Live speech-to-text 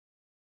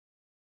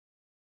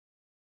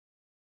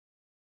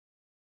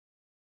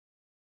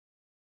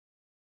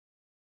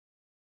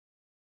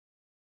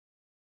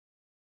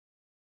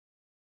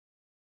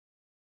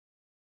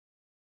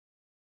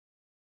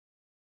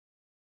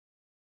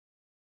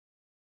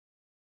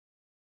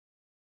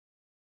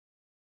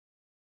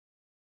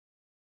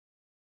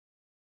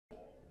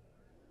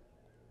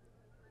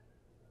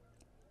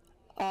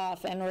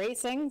Off and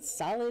racing,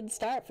 solid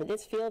start for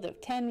this field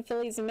of 10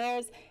 fillies and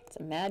mares. It's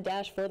a mad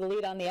dash for the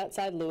lead on the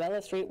outside.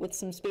 Luella Street with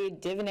some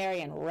speed.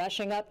 Divinary and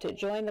rushing up to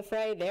join the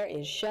fray. There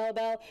is Shell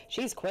Bell.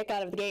 She's quick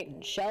out of the gate,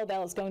 and Shell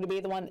Bell is going to be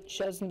the one that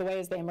shows them the way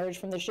as they emerge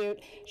from the chute.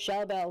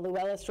 Shell Bell,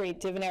 Luella Street,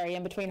 Divinary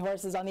in between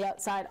horses on the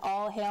outside.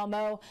 All Hail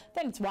Mo.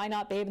 Then it's Why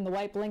Not Babe in the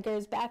white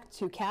blinkers. Back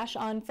to Cash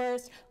on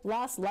first.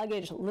 Lost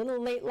Luggage,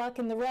 Little Late Luck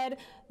in the red.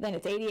 Then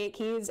it's 88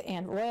 Keys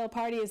and Royal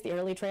Party is the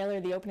early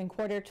trailer. The opening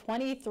quarter,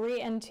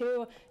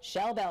 23-2.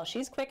 Shell Bell,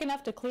 she's quick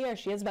enough to clear.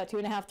 She is about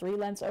 2.5, 3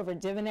 lengths over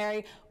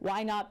Divinary.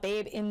 Why Not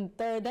Babe in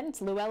third. Then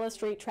it's Luella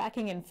Street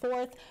tracking in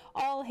fourth.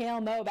 All Hail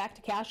Mo back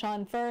to Cash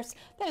on first.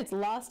 Then it's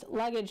Lost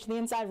Luggage to the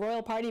inside.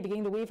 Royal Party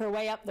beginning to weave her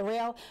way up the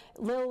rail.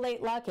 Little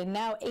Late Luck, and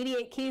now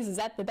 88 Keys is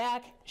at the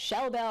back.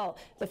 Shell Bell,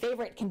 the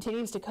favorite,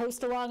 continues to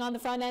coast along on the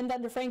front end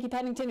under Frankie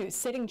Pennington, who's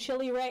sitting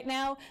chilly right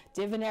now.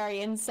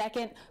 Divinary in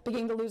second,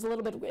 beginning to lose a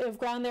little bit of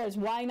ground there is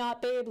Why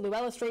Not Babe.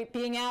 Luella Street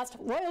being asked.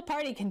 Royal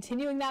Party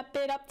continuing that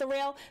bid up the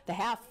rail. The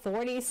half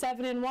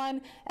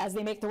 47-1 as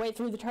they make their way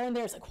through the turn.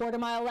 There's a quarter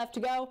mile left to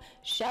go.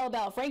 Shell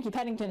Bell, Frankie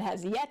Pennington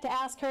has yet to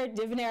ask her.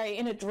 Divinary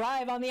in a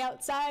drive on the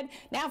outside.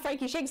 Now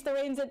Frankie shakes the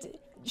reins at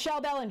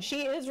Shell Bell, and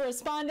she is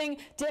responding.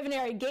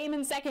 Divinary game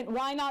in second.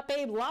 Why Not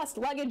Babe, Lost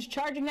Luggage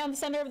charging down the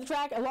center of the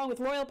track along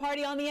with Royal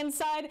Party on the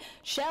inside.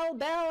 Shell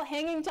Bell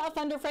hanging tough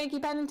under Frankie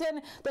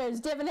Pennington. There's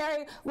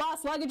Divinary,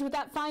 Lost Luggage with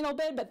that final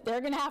bid, but they're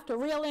going to have to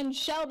reel in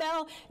Shell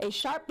Bell. A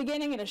sharp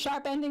beginning and a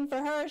sharp ending for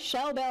her.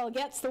 Shell Bell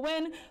gets the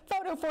win.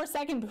 Photo for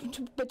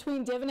second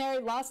between Divinary,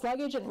 Lost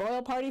Luggage, and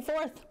Royal Party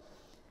fourth.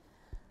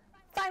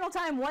 Final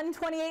time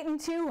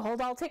 128-2.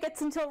 Hold all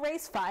tickets until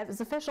race 5 is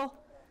official.